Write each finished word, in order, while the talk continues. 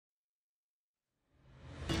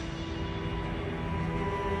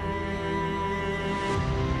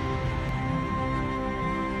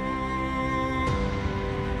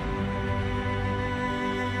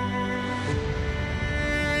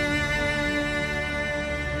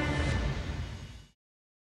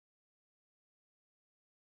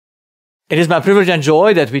It is my privilege and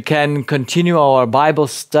joy that we can continue our Bible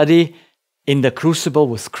study in the Crucible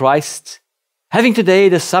with Christ, having today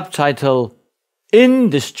the subtitle,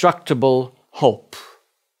 Indestructible Hope.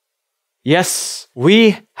 Yes,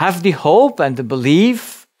 we have the hope and the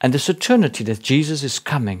belief and the certainty that Jesus is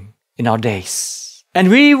coming in our days. And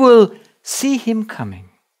we will see Him coming.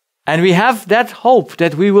 And we have that hope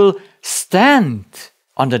that we will stand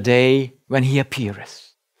on the day when He appeareth.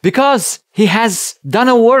 Because He has done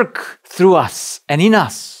a work through us and in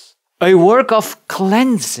us, a work of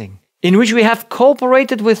cleansing in which we have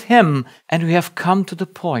cooperated with Him and we have come to the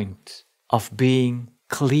point of being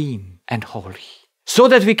clean and holy, so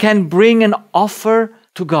that we can bring an offer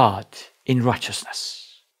to God in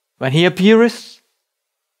righteousness. When He appeareth,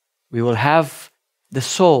 we will have the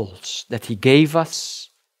souls that He gave us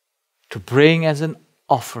to bring as an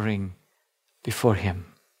offering before Him.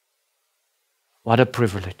 What a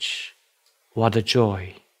privilege, what a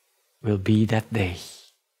joy will be that day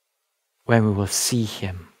when we will see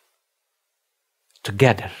Him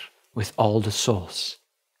together with all the souls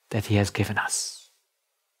that He has given us.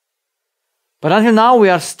 But until now we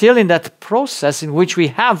are still in that process in which we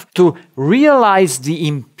have to realize the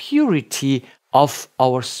impurity of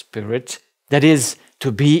our spirit, that is,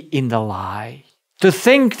 to be in the lie, to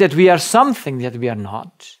think that we are something that we are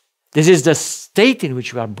not. This is the state in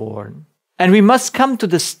which we are born. And we must come to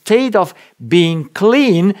the state of being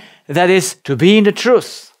clean, that is, to be in the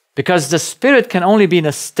truth. Because the spirit can only be in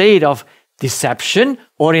a state of deception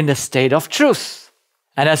or in the state of truth.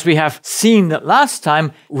 And as we have seen last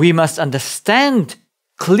time, we must understand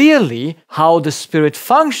clearly how the spirit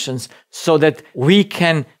functions so that we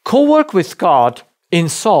can co-work with God in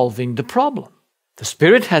solving the problem. The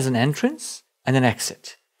spirit has an entrance and an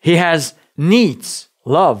exit. He has needs,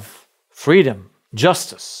 love, freedom,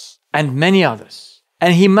 justice, and many others.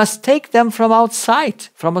 And he must take them from outside,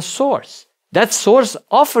 from a source. That source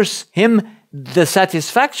offers him the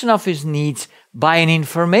satisfaction of his needs by an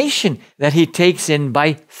information that he takes in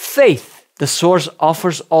by faith. The source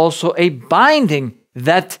offers also a binding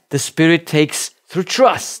that the Spirit takes through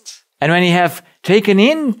trust. And when he have taken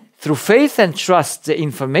in through faith and trust the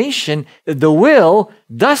information, the will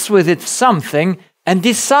does with it something and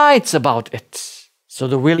decides about it. So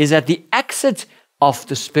the will is at the exit of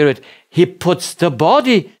the Spirit. He puts the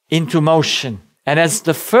body into motion. And as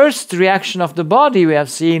the first reaction of the body we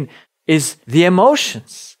have seen is the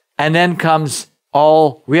emotions. And then comes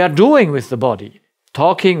all we are doing with the body.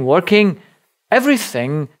 Talking, working,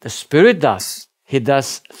 everything the Spirit does. He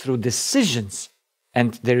does through decisions.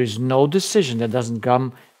 And there is no decision that doesn't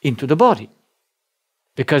come into the body.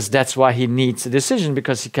 Because that's why He needs a decision,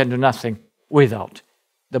 because He can do nothing without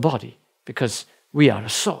the body. Because we are a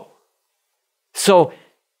soul. So,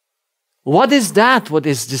 what is that? What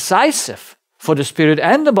is decisive for the Spirit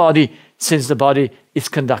and the body, since the body is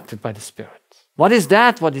conducted by the Spirit? What is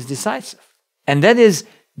that? What is decisive? And that is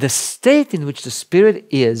the state in which the Spirit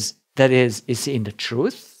is, that is in the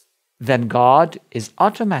truth. Then God is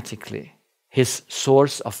automatically His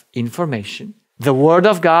source of information. The Word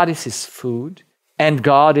of God is His food, and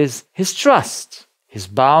God is His trust. He's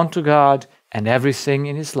bound to God, and everything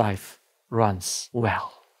in his life runs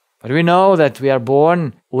well. But we know that we are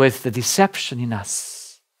born with the deception in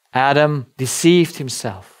us. Adam deceived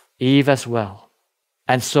himself, Eve as well.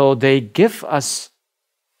 And so they give us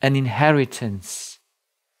an inheritance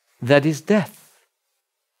that is death.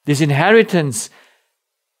 This inheritance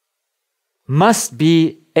must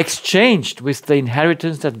be exchanged with the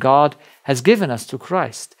inheritance that God has given us to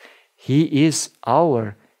Christ. He is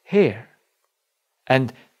our heir.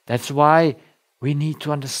 And that's why we need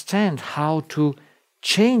to understand how to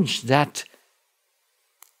change that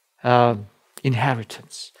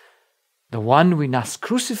inheritance. The one we must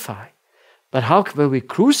crucify. But how will we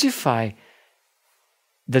crucify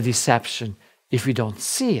the deception if we don't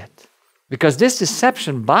see it? Because this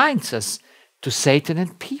deception binds us to Satan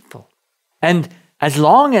and people. And as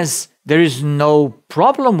long as there is no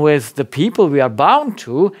problem with the people we are bound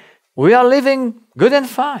to, we are living good and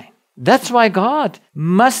fine. That's why God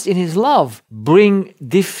must, in His love, bring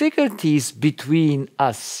difficulties between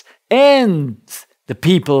us and the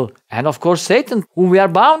people, and of course Satan, whom we are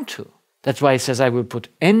bound to. That's why He says, I will put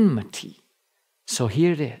enmity. So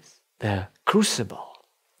here it is, the crucible,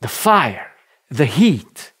 the fire, the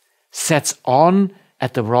heat sets on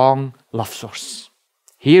at the wrong love source.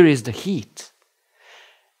 Here is the heat.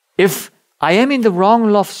 If I am in the wrong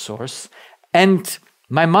love source and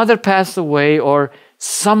my mother passed away, or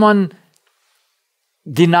someone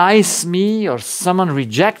denies me, or someone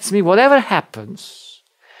rejects me, whatever happens,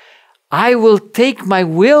 I will take my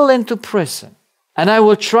will into prison and I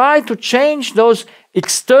will try to change those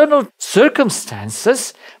external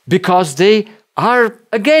circumstances because they are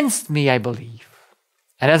against me, I believe.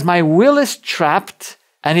 And as my will is trapped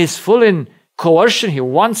and is full in coercion, he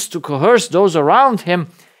wants to coerce those around him,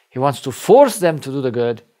 he wants to force them to do the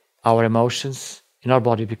good, our emotions in our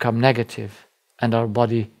body become negative and our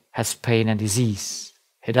body has pain and disease.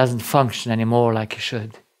 He doesn't function anymore like he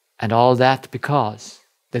should. And all that because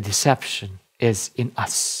the deception is in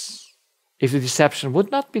us. If the deception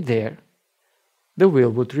would not be there, the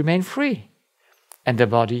will would remain free and the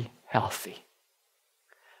body healthy.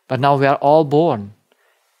 But now we are all born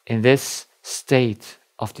in this state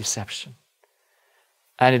of deception.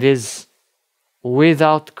 And it is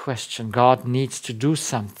without question God needs to do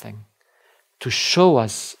something to show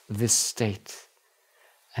us this state.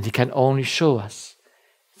 And he can only show us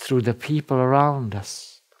through the people around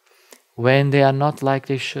us when they are not like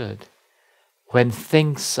they should, when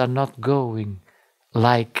things are not going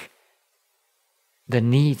like the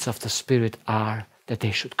needs of the Spirit are that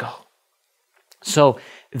they should go. So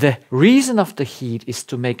the reason of the heat is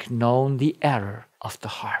to make known the error of the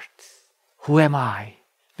heart. Who am I?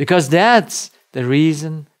 Because that's the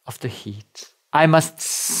reason of the heat. I must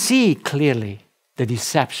see clearly the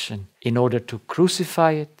deception in order to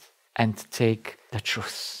crucify it and take the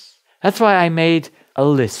truth. That's why I made a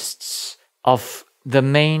list of the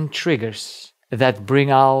main triggers that bring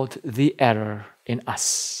out the error in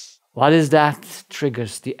us. What is that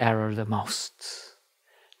triggers the error the most?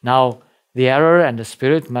 Now, the error and the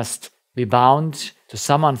spirit must be bound to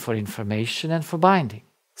someone for information and for binding.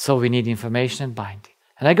 So we need information and binding.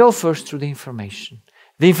 And I go first through the information.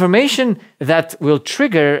 The information that will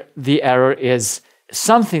trigger the error is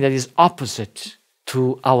something that is opposite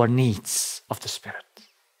to our needs of the Spirit.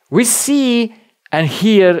 We see and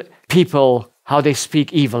hear people how they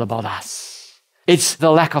speak evil about us. It's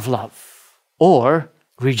the lack of love or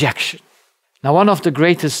rejection. Now, one of the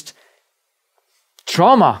greatest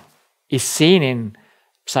trauma is seen in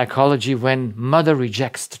psychology when mother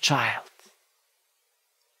rejects the child.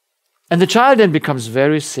 And the child then becomes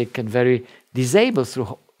very sick and very disabled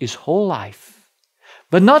through his whole life.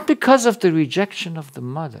 But not because of the rejection of the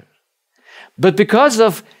mother, but because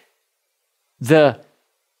of the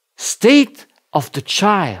state of the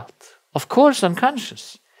child, of course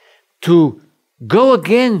unconscious, to go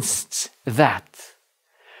against that.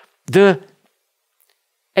 The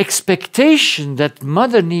expectation that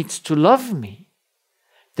mother needs to love me,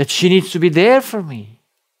 that she needs to be there for me,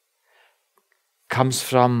 comes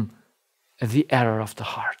from the error of the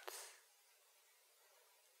heart.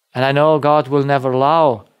 And I know God will never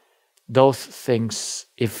allow those things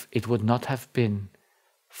if it would not have been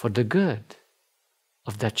for the good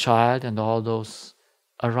of that child and all those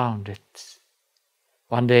around it.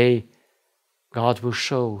 One day, God will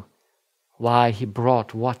show why He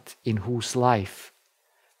brought what in whose life,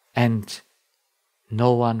 and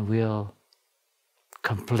no one will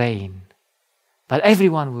complain. But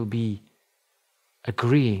everyone will be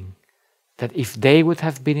agreeing that if they would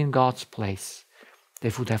have been in God's place, they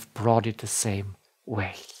would have brought it the same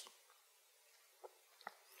way.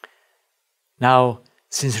 Now,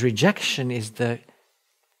 since rejection is the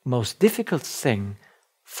most difficult thing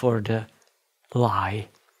for the lie,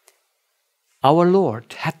 our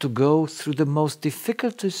Lord had to go through the most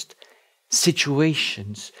difficultest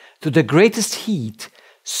situations, to the greatest heat,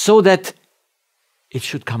 so that it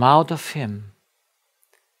should come out of Him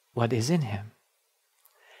what is in Him.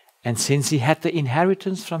 And since He had the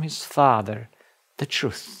inheritance from His Father, the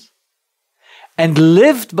truth, and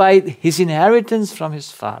lived by His inheritance from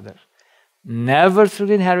His Father, never through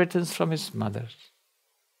the inheritance from His mother,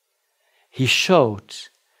 He showed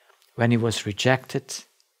when He was rejected,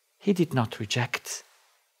 He did not reject.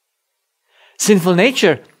 Sinful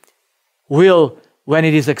nature will, when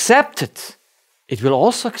it is accepted, it will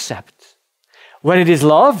also accept. When it is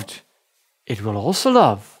loved, it will also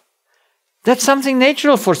love. That's something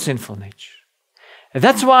natural for sinful nature. And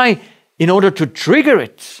that's why, in order to trigger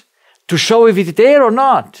it, to show if it's there or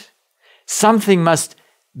not, something must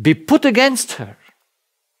be put against her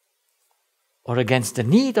or against the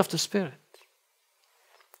need of the Spirit.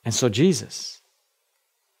 And so Jesus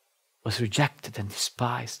was rejected and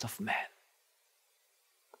despised of men.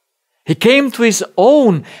 He came to His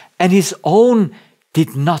own, and His own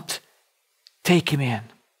did not take Him in.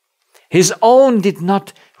 His own did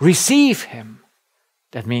not receive Him.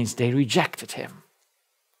 That means they rejected Him.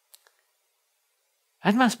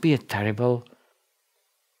 That must be a terrible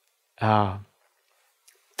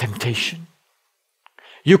temptation.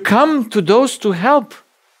 You come to those to help,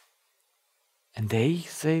 and they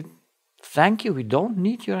say, "Thank you, we don't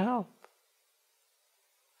need your help."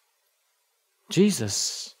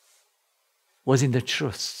 Jesus was in the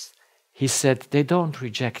truth. He said, they don't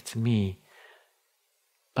reject me,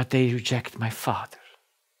 but they reject my Father.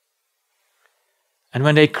 And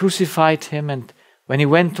when they crucified him and when he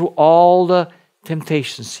went through all the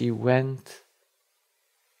temptations he went,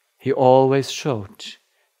 he always showed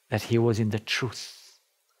that he was in the truth,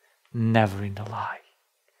 never in the lie.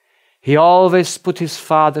 He always put his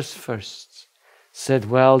Father's first, said,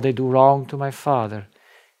 well, they do wrong to my Father.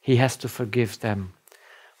 He has to forgive them.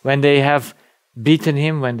 When they have beaten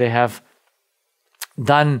him, when they have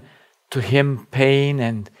done to him pain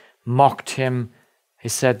and mocked him, he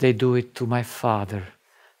said, they do it to my Father.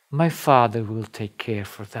 My Father will take care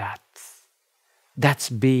for that. That's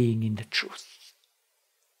being in the truth.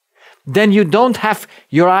 Then you don't have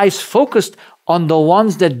your eyes focused on the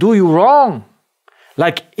ones that do you wrong.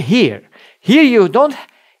 Like here. Here you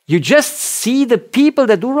just see the people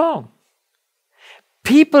that do wrong.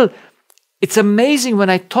 People, it's amazing when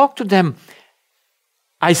I talk to them,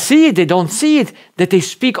 I see it, they don't see it, that they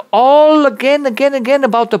speak all again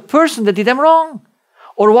about the person that did them wrong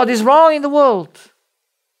or what is wrong in the world.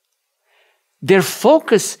 Their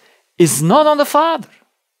focus is not on the Father.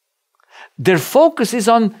 Their focus is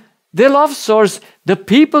on their love source, the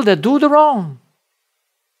people that do the wrong.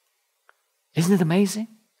 Isn't it amazing?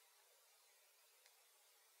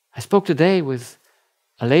 I spoke today with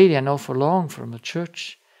a lady I know for long from a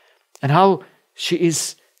church, and how she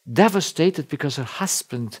is devastated because her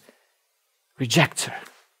husband rejects her.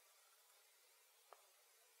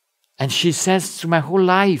 And she says, through my whole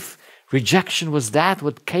life, rejection was that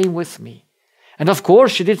what came with me. And of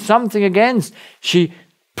course she did something against. She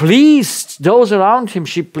pleased those around him.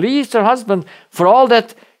 She pleased her husband for all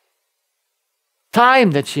that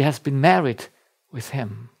time that she has been married with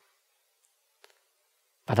him.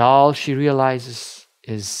 But all she realizes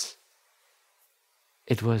is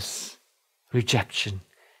it was rejection.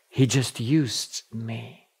 He just used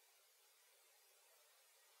me.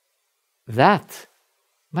 That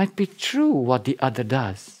might be true what the other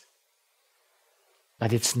does.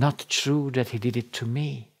 But it's not true that he did it to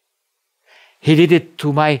me. He did it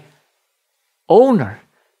to my owner,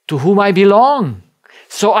 to whom I belong.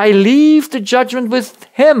 So I leave the judgment with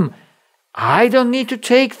him. I don't need to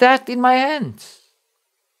take that in my hands.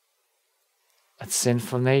 But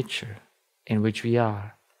sinful nature in which we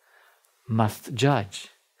are must judge.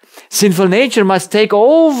 Sinful nature must take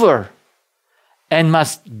over and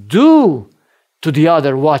must do to the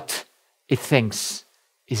other what it thinks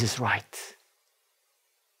is right.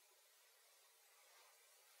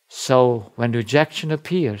 So when rejection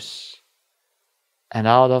appears and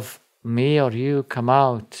out of me or you come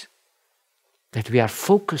out that we are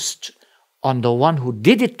focused on the one who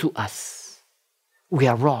did it to us, we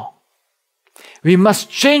are wrong. We must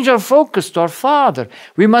change our focus to our Father.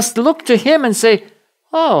 We must look to Him and say,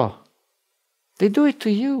 oh, they do it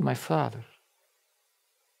to you, my Father.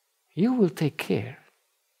 You will take care.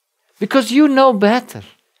 Because you know better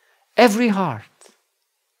every heart.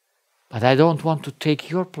 But I don't want to take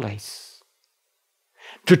your place.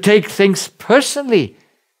 To take things personally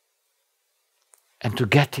and to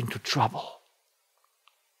get into trouble.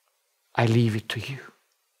 I leave it to you.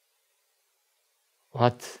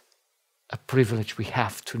 What a privilege we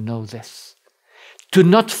have to know this. To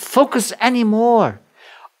not focus anymore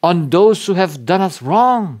on those who have done us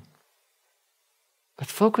wrong. But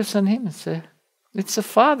focus on Him and say, it's the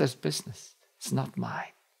Father's business. It's not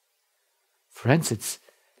mine. Friends,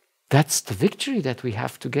 that's the victory that we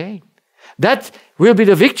have to gain. That will be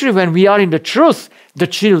the victory when we are in the truth, the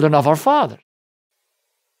children of our Father.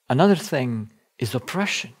 Another thing is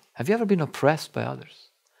oppression. Have you ever been oppressed by others?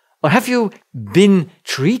 Or have you been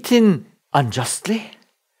treated unjustly?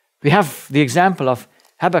 We have the example of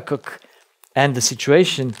Habakkuk and the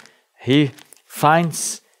situation. He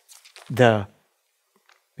finds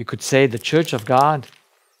we could say, the church of God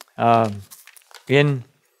and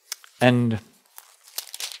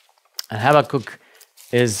Habakkuk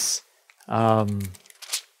is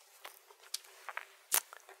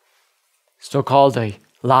so-called a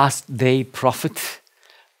last day prophet,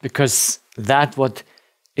 because that what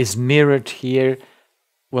is mirrored here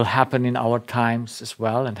will happen in our times as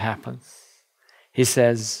well, and happens. He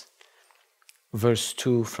says, verse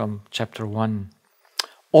 2 from chapter 1,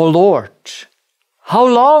 O Lord, how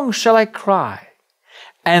long shall I cry,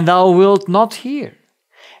 and thou wilt not hear?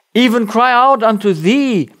 Even cry out unto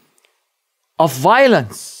thee of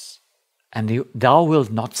violence, and thou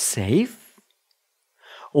wilt not save?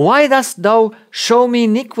 Why dost thou show me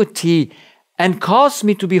iniquity and cause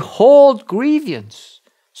me to behold grievance?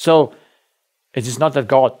 So it is not that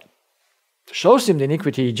God shows him the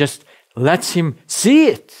iniquity, He just lets him see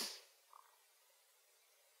it.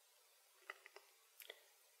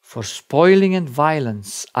 For spoiling and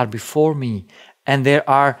violence are before me, and there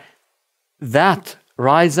are that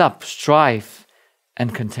rise up strife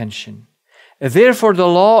and contention. Therefore the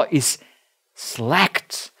law is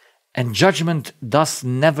slacked, and judgment doth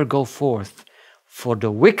never go forth. For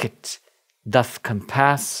the wicked doth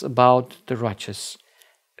compass about the righteous.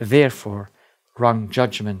 Therefore wrong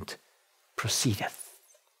judgment proceedeth.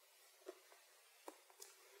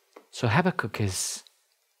 So Habakkuk is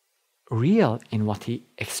real in what he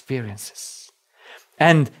experiences.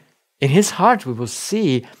 And in his heart we will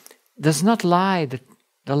see does not lie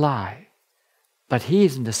the lie, but he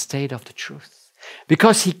is in the state of the truth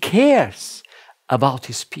because he cares about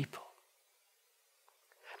his people.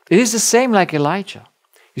 It is the same like Elijah.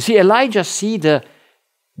 You see, Elijah see the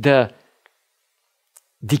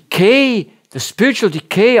decay, the spiritual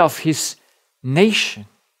decay of his nation.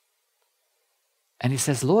 And he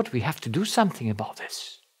says, Lord, we have to do something about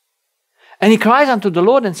this. And he cries unto the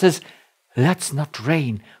Lord and says, let's not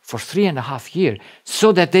rain for 3.5 years,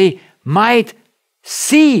 so that they might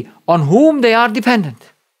see on whom they are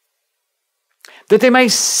dependent. That they may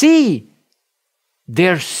see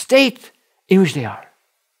their state in which they are.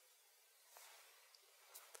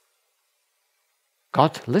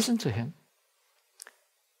 God listened to him.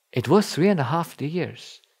 It was 3.5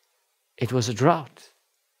 years. It was a drought.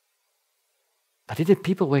 But did the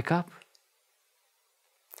people wake up?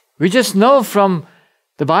 We just know from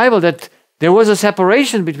the Bible that there was a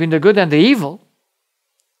separation between the good and the evil.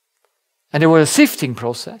 And there was a sifting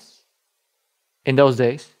process in those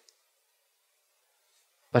days.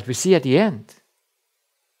 But we see at the end,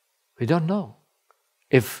 we don't know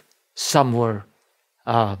if some were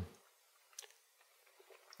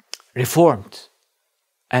reformed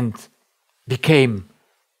and became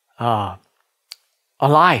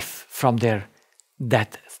alive from their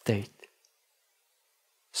dead state.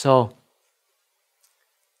 So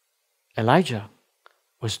Elijah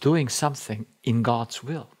was doing something in God's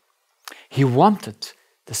will. He wanted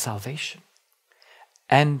the salvation.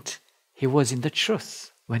 And he was in the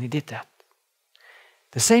truth when he did that.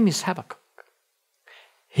 The same is Habakkuk.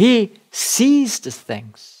 He sees the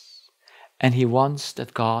things and he wants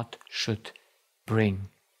that God should bring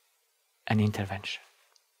an intervention.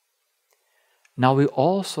 Now we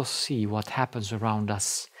also see what happens around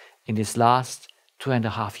us in these last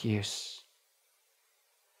 2.5 years.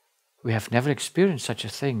 We have never experienced such a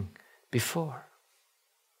thing before.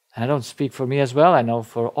 And I don't speak for me as well, I know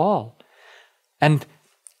for all. And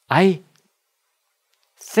I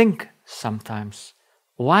think sometimes,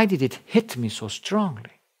 why did it hit me so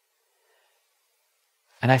strongly?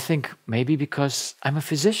 And I think maybe because I'm a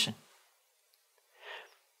physician.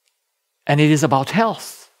 And it is about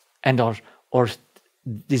health and or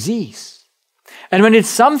disease. And when it's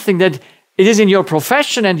something that it is in your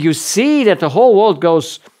profession and you see that the whole world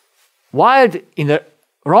goes wild in the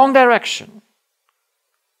wrong direction,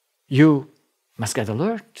 you must get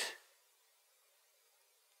alert.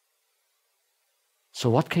 So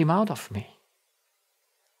what came out of me?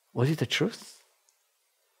 Was it the truth?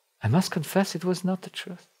 I must confess it was not the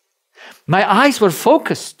truth. My eyes were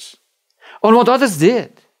focused on what others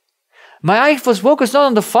did. My eyes was focused not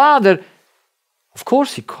on the Father. Of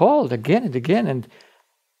course, He called again and again, and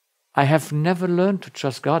I have never learned to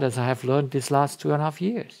trust God as I have learned these last 2.5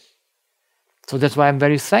 years. So that's why I'm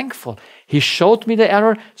very thankful. He showed me the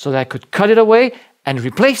error so that I could cut it away and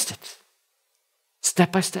replaced it,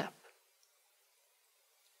 step by step.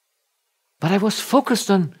 But I was focused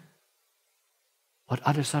on what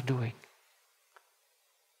others are doing.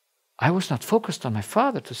 I was not focused on my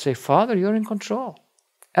Father to say, Father, you're in control.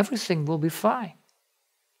 Everything will be fine.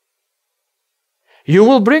 You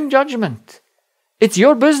will bring judgment. It's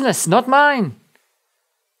your business, not mine.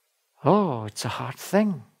 Oh, it's a hard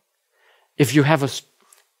thing. If you have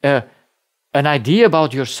an idea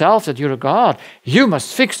about yourself that you're a God, you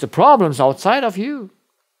must fix the problems outside of you.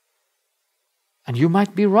 And you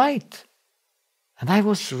might be right. And I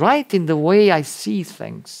was right in the way I see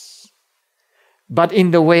things. But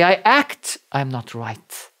in the way I act, I'm not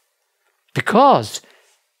right. Because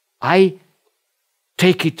I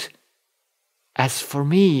take it as for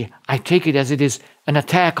me. I take it as it is an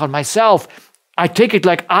attack on myself. I take it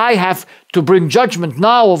like I have to bring judgment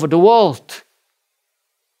now over the world.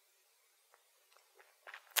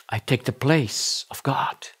 I take the place of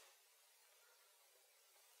God.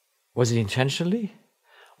 Was it intentionally?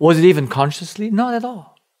 Was it even consciously? Not at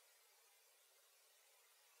all.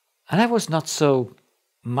 And I was not so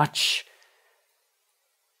much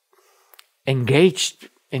engaged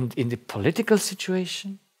in the political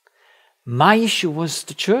situation. My issue was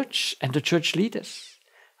the church and the church leaders.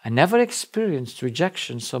 I never experienced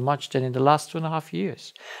rejection so much than in the last 2.5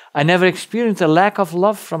 years. I never experienced a lack of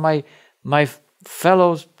love from my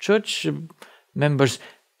fellow church members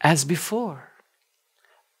as before.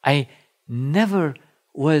 I never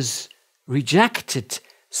was rejected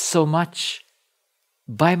so much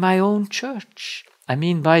by my own church. I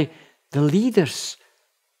mean, by the leaders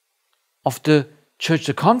of the church,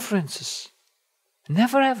 the conferences.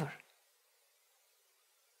 Never ever.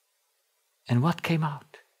 And what came out?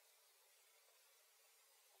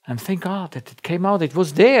 And thank God that it came out. It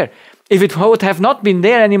was there. If it would have not been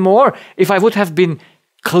there anymore, if I would have been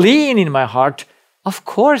clean in my heart, of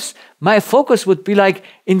course, my focus would be like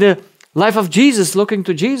in the life of Jesus, looking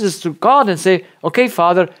to Jesus, to God, and say, okay,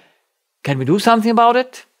 Father, can we do something about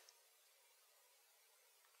it?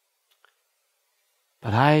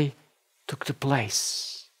 But I took the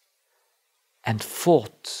place and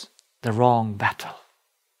fought the wrong battle.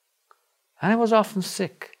 And I was often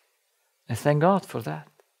sick. And thank God for that.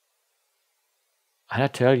 And I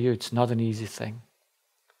tell you, it's not an easy thing.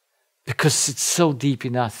 Because it's so deep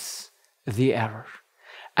in us, the error.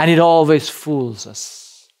 And it always fools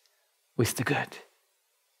us with the good.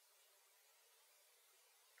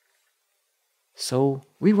 So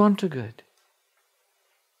we want the good.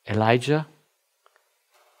 Elijah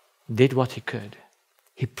did what he could.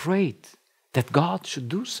 He prayed that God should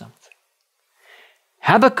do something.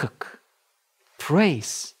 Habakkuk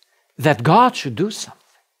prays that God should do something.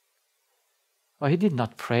 Well, he did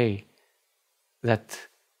not pray that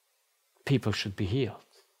people should be healed.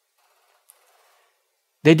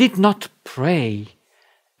 They did not pray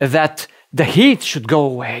that the heat should go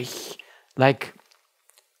away like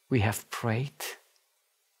we have prayed.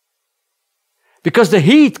 Because the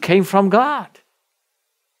heat came from God.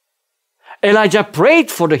 Elijah prayed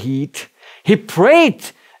for the heat. He prayed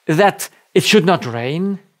that it should not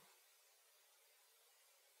rain.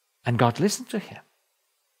 And God listened to him.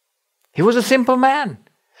 He was a simple man,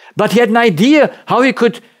 but he had an idea how he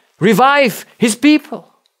could revive his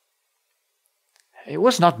people. It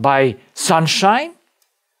was not by sunshine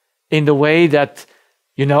in the way that,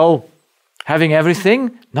 having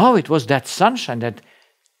everything. No, it was that sunshine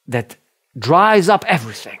that dries up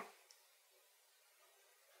everything.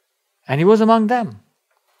 And he was among them.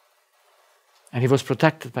 And he was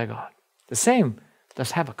protected by God. The same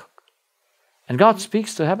does Habakkuk. And God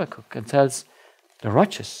speaks to Habakkuk and tells, the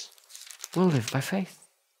righteous will live by faith.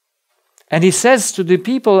 And he says to the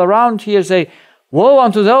people around here, say, woe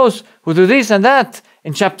unto those who do this and that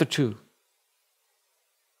in chapter 2.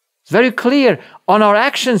 It's very clear. On our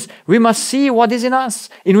actions, we must see what is in us,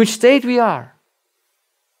 in which state we are.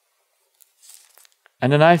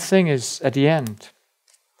 And the nice thing is, at the end,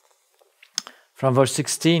 from verse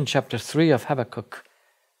 16, chapter 3 of Habakkuk,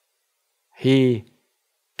 he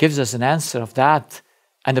gives us an answer of that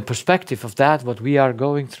and a perspective of that, what we are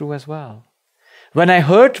going through as well. When I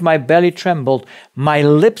heard, my belly trembled, my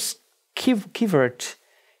lips quivered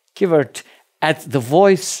at the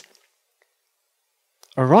voice.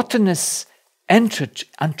 A rottenness entered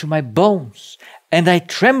unto my bones, and I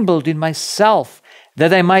trembled in myself,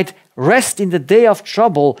 that I might rest in the day of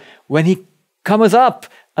trouble. When he cometh up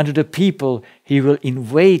unto the people, he will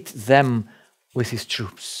invade them with his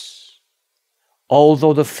troops.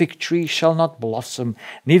 Although the fig tree shall not blossom,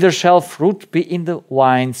 neither shall fruit be in the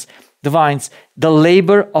vines, the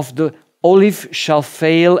labor of the olive shall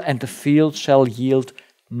fail, and the field shall yield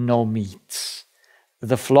no meat.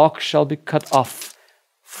 The flock shall be cut off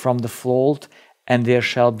from the fold, and there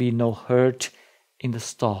shall be no herd in the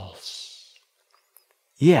stalls.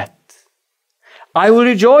 Yet I will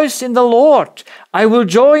rejoice in the Lord. I will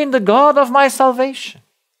joy in the God of my salvation.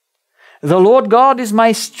 The Lord God is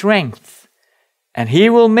my strength, and he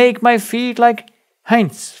will make my feet like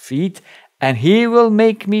hinds' feet, and he will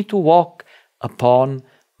make me to walk upon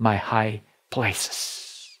my high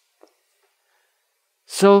places.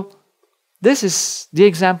 So, this is the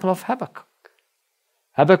example of Habakkuk.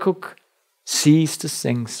 Habakkuk sees the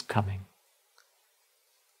things coming,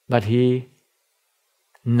 but he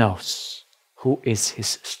knows who is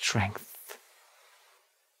his strength.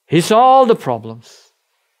 He saw all the problems.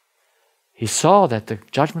 He saw that the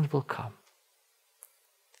judgment will come.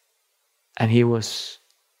 And he was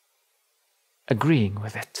agreeing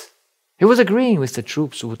with it. He was agreeing with the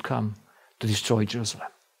troops who would come to destroy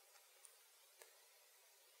Jerusalem.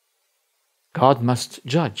 God must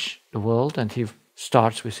judge the world, and he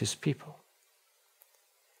starts with his people.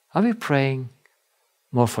 Are we praying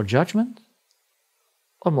more for judgment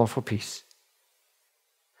or more for peace?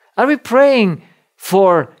 Are we praying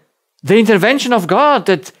for the intervention of God,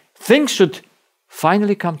 that things should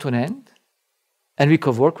finally come to an end and we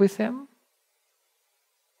could work with him?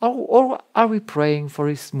 Or are we praying for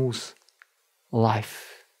a smooth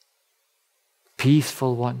life,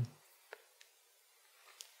 peaceful one,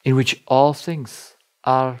 in which all things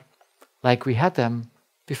are like we had them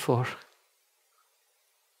before?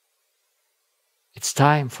 It's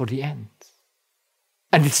time for the end.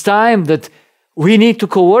 And it's time that we need to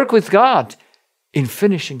co-work with God in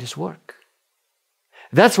finishing this work.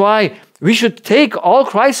 That's why we should take all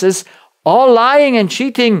crisis, all lying and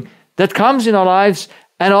cheating that comes in our lives,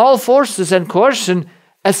 and all forces and coercion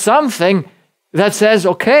as something that says,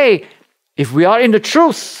 okay, if we are in the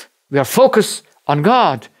truth, we are focused on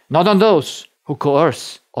God, not on those who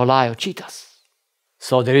coerce or lie or cheat us.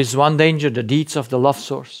 So there is one danger, the deeds of the love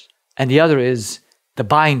source, and the other is the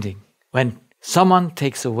binding, when someone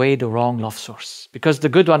takes away the wrong love source. Because the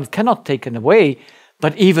good one cannot take it away,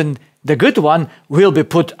 but even the good one will be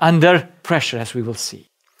put under pressure, as we will see.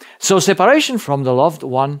 So separation from the loved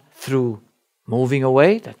one through moving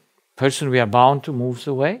away, that person we are bound to moves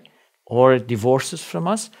away, or it divorces from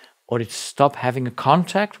us, or it stops having a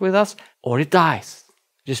contact with us, or it dies.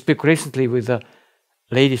 Just spoke recently with a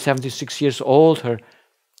lady, 76 years old. Her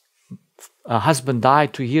husband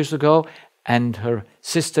died 2 years ago, and her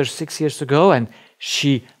sister 6 years ago, and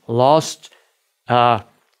she lost,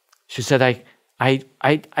 she said,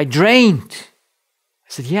 I drained. I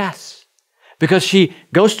said, yes. Because she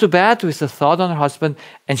goes to bed with the thought on her husband,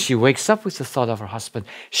 and she wakes up with the thought of her husband.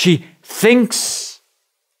 She thinks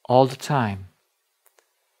all the time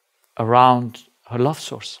around her love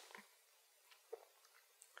source.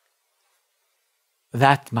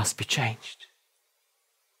 That must be changed.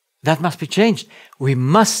 That must be changed. We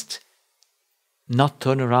must not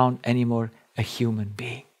turn around anymore a human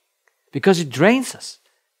being, because it drains us.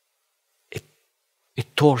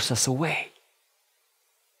 It tears us away.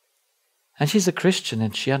 And she's a Christian,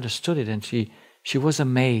 and she understood it, and she was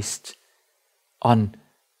amazed on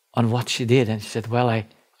what she did. And she said, well, I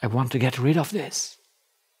want to get rid of this.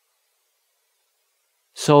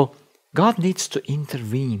 So God needs to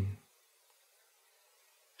intervene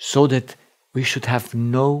so that we should have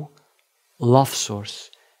no love source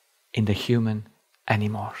in the human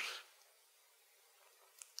anymore.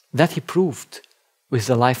 That he proved with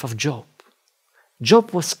the life of Job. Job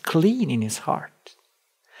was clean in his heart.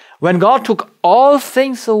 When God took all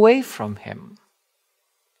things away from him,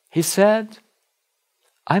 he said,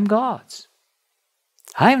 I'm God's.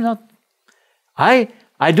 I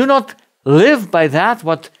do not live by that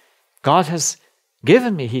what God has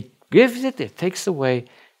given me. He gives it, it takes away,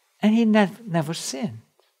 and he never sinned.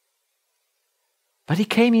 But he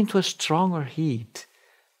came into a stronger heat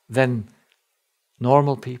than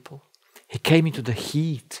normal people. He came into the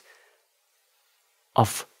heat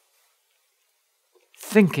of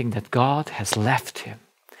thinking that God has left him,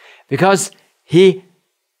 because he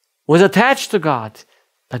was attached to God,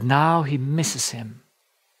 but now he misses him.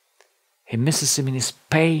 He misses him in his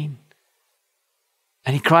pain,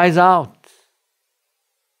 and he cries out.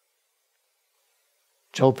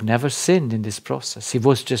 Job never sinned in this process. He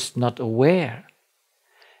was just not aware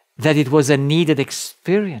that it was a needed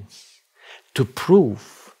experience to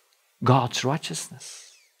prove God's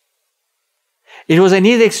righteousness. It was a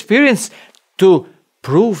needed experience to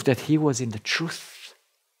prove that he was in the truth,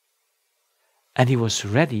 and he was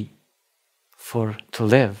ready to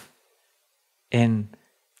live in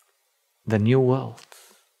the new world,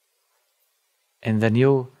 in the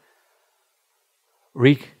new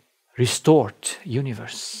restored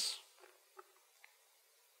universe.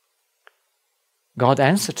 God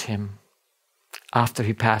answered him after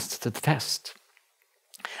he passed the test,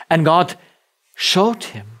 and God showed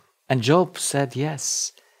him, and Job said,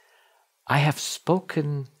 yes, I have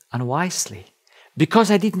spoken unwisely because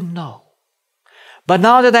I didn't know. But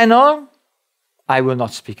now that I know, I will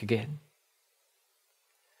not speak again.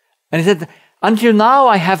 And he said, until now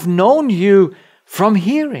I have known you from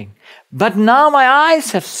hearing, but now my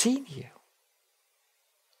eyes have seen you.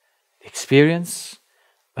 The experience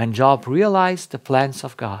when Job realized the plans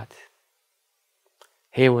of God,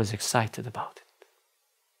 he was excited about it.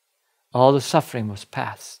 All the suffering was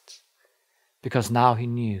past, because now he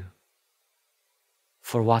knew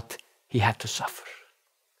for what he had to suffer.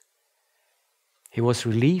 He was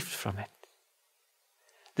relieved from it.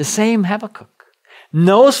 The same Habakkuk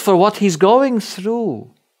knows for what he's going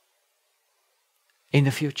through in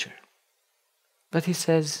the future. But he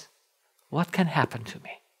says, what can happen to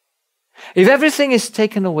me? If everything is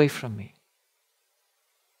taken away from me,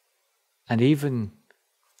 and even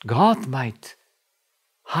God might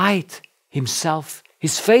hide himself,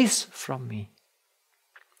 his face from me,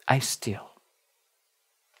 I still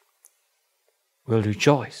will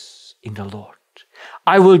rejoice in the Lord.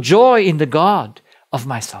 I will joy in the God of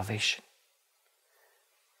my salvation.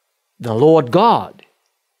 The Lord God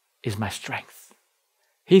is my strength.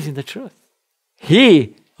 He's in the truth.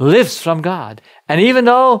 He lives from God. And even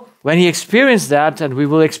though when he experienced that, and we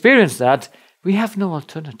will experience that, we have no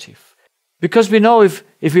alternative. Because we know if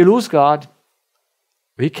we lose God,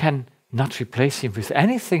 we can not replace him with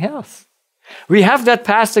anything else. We have that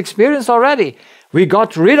past experience already. We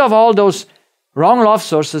got rid of all those wrong love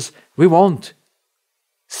sources. We won't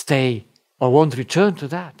stay or won't return to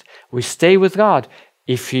that. We stay with God.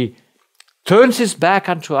 If he turns his back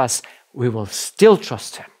unto us, we will still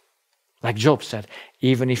trust him. Like Job said,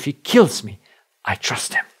 even if he kills me, I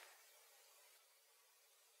trust him.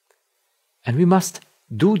 And we must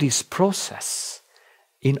do this process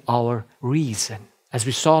in our reason. As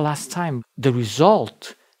we saw last time, the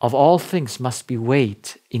result of all things must be weighed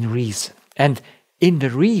in reason. And in the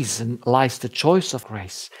reason lies the choice of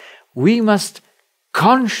grace. We must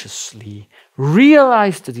consciously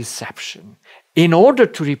realize the deception in order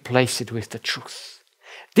to replace it with the truth.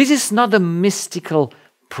 This is not a mystical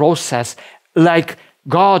process like,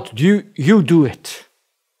 God, you do it.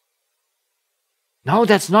 No,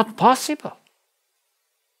 that's not possible.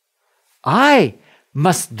 I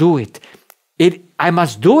must do it. I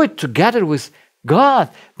must do it together with God,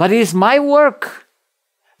 but it is my work.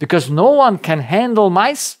 Because no one can handle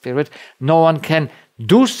my spirit, no one can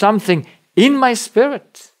do something in my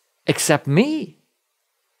spirit except me.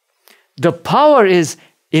 The power is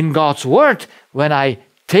in God's word. When I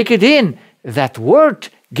take it in, that word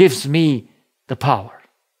gives me the power.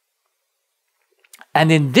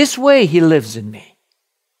 And in this way he lives in me.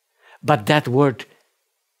 But that word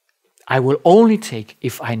I will only take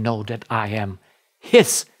if I know that I am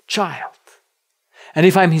his child. And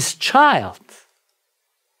if I'm his child,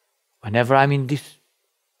 whenever I'm in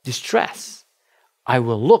distress, I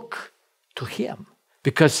will look to him.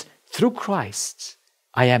 Because through Christ,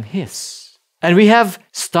 I am his. And we have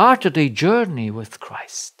started a journey with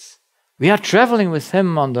Christ. We are traveling with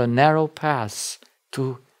him on the narrow path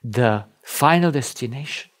to the final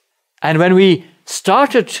destination. And when we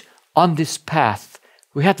started on this path,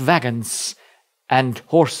 we had wagons and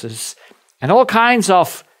horses and all kinds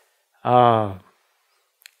of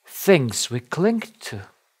things we clinged to.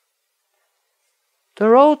 The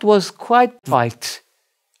road was quite wide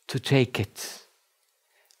to take it.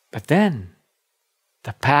 But then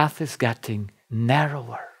the path is getting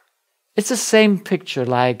narrower. It's the same picture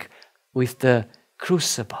like with the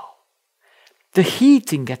crucible. The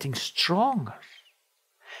heating getting stronger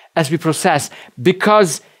as we process,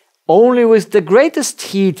 because only with the greatest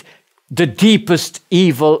heat, the deepest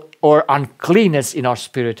evil or uncleanness in our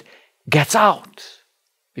spirit gets out.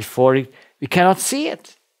 Before we cannot see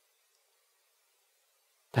it.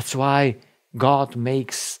 That's why God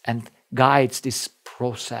makes and guides this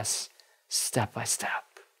process step by step.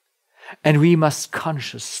 And we must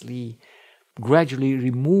consciously, gradually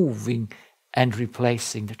removing and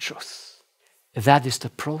replacing the truth. That is the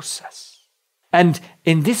process. And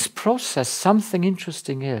in this process, something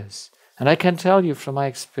interesting is, and I can tell you from my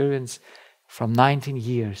experience from 19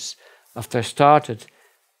 years after I started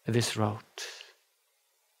this road,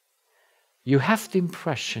 you have the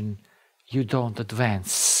impression you don't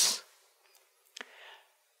advance.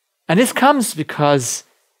 And this comes because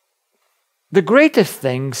the greatest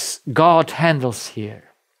things God handles here.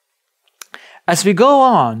 As we go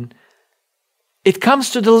on, it comes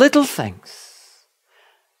to the little things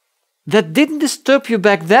that didn't disturb you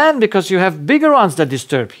back then because you have bigger ones that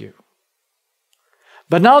disturb you.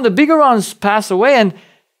 But now the bigger ones pass away and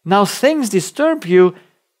now things disturb you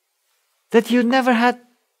that you never had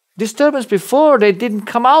disturbance before. They didn't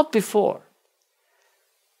come out before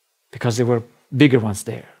because there were bigger ones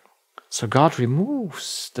there. So God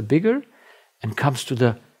removes the bigger and comes to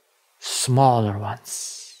the smaller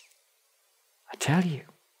ones. I tell you,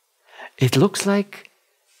 it looks like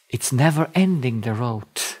it's never ending, the road.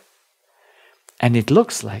 And it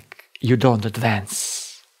looks like you don't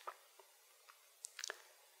advance.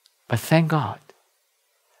 But thank God,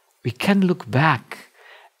 we can look back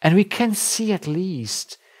and we can see at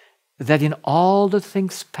least that in all the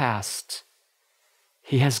things past,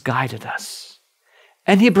 He has guided us.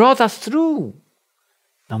 And He brought us through,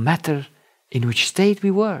 no matter in which state we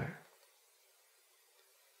were.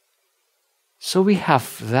 So we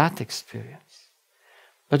have that experience.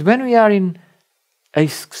 But when we are in a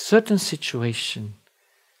certain situation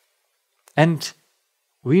and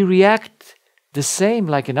we react the same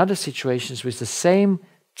like in other situations with the same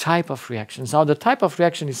type of reactions. Now the type of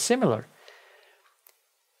reaction is similar.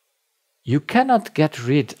 You cannot get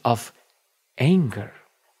rid of anger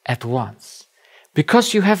at once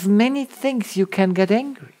because you have many things you can get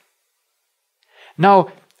angry.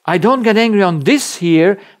 Now, I don't get angry on this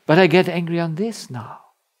here, but I get angry on this now.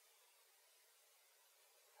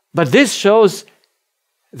 But this shows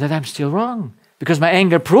that I'm still wrong, because my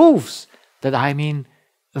anger proves that I'm in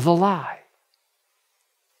the lie.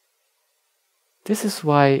 This is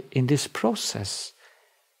why in this process,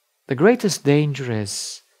 the greatest danger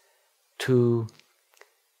is to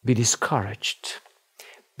be discouraged,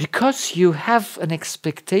 because you have an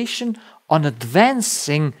expectation on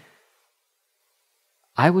advancing,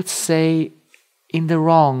 I would say, in the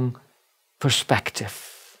wrong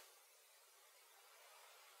perspective.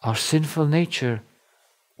 Our sinful nature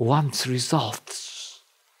wants results,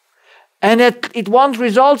 and it wants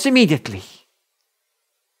results immediately.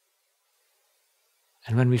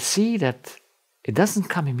 And when we see that it doesn't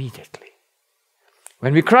come immediately,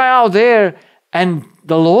 when we cry out there and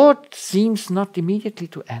the Lord seems not immediately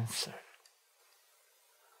to answer,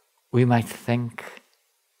 we might think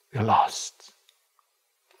we're lost.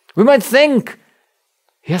 We might think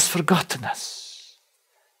He has forgotten us.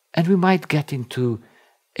 And we might get into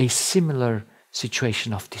a similar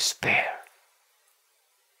situation of despair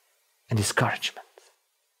and discouragement.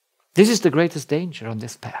 This is the greatest danger on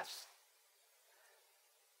this path.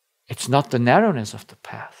 It's not the narrowness of the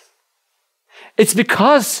path. It's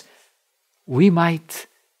because we might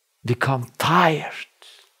become tired.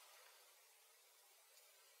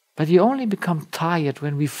 But you only become tired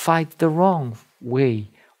when we fight the wrong way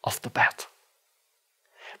of the battle.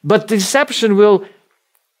 But deception will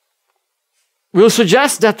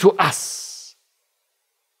suggest that to us.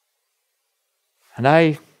 And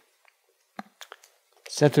I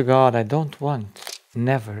said to God, I don't want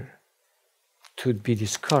never to be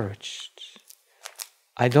discouraged.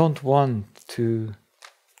 I don't want to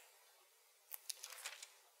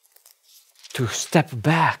step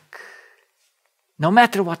back, no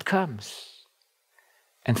matter what comes.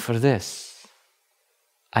 And for this,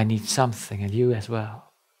 I need something, and you as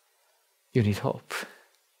well. You need hope.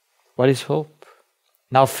 What is hope?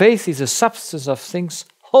 Now, faith is a substance of things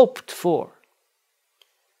hoped for.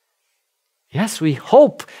 Yes, we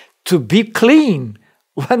hope to be clean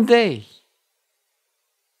one day.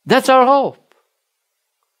 That's our hope.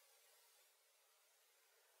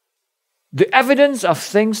 The evidence of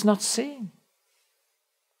things not seen.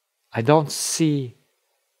 I don't see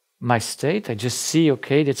my state. I just see,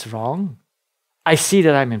 okay, that's wrong. I see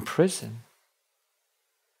that I'm in prison.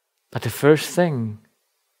 But the first thing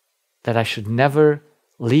that I should never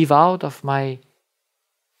leave out of my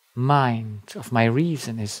mind, of my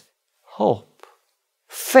reason, is hope.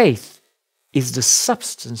 Faith is the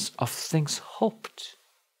substance of things hoped.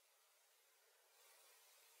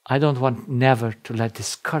 I don't want never to let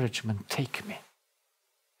discouragement take me.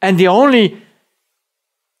 And the only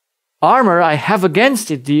armor I have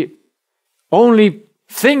against it, the only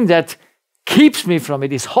thing that keeps me from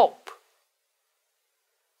it is hope.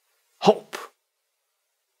 Hope.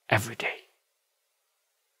 Every day.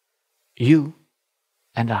 You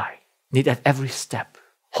and I need at every step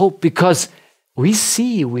hope, because we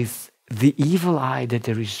see with the evil eye that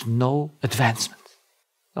there is no advancement.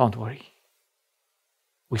 Don't worry.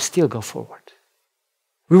 We still go forward.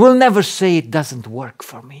 We will never say it doesn't work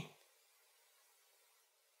for me.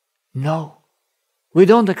 No, we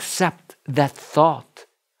don't accept that thought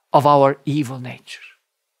of our evil nature.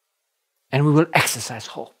 And we will exercise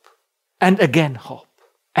hope, and again hope,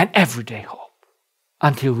 and everyday hope,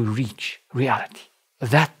 until we reach reality.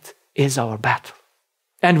 That is our battle.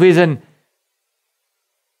 And with an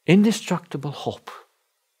indestructible hope,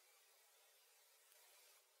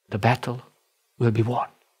 the battle will be won.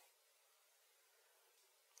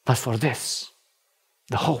 But for this,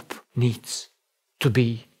 the hope needs to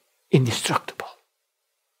be indestructible.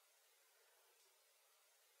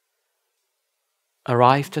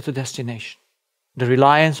 Arrived at the destination, the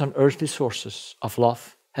reliance on earthly sources of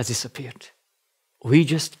love has disappeared. We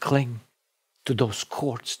just cling to those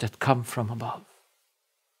cords that come from above.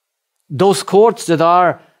 Those cords that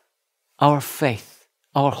are our faith,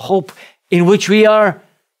 our hope, in which we are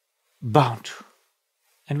bound.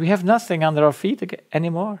 And we have nothing under our feet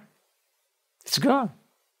anymore. It's gone.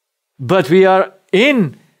 But we are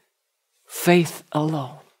in faith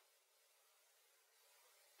alone.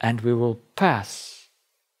 And we will pass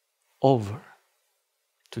over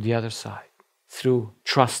to the other side through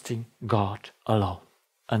trusting God alone.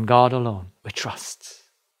 And God alone we trust.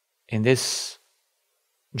 In this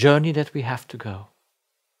journey that we have to go,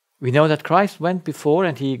 we know that Christ went before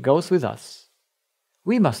and He goes with us.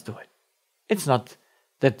 We must do it. It's not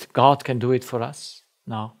that God can do it for us.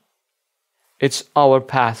 No. It's our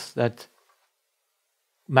path that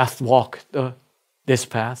must walk this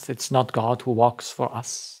path. It's not God who walks for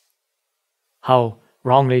us. how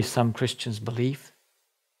wrongly some Christians believe.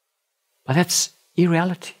 But that's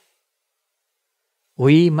irreality.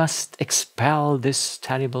 We must expel this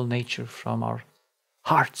terrible nature from our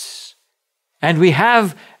hearts. And we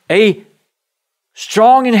have a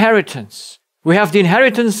strong inheritance. We have the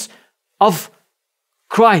inheritance of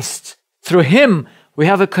Christ. Through Him, we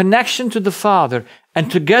have a connection to the Father,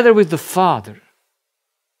 and together with the Father,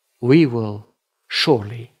 we will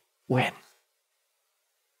surely win.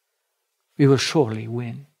 We will surely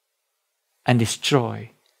win and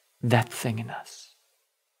destroy that thing in us.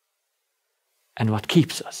 And what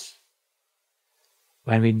keeps us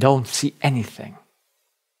when we don't see anything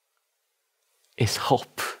is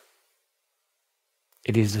hope.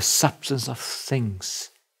 It is the substance of things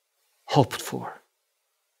hoped for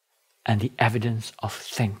and the evidence of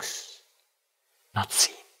things not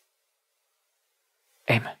seen.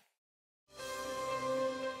 Amen.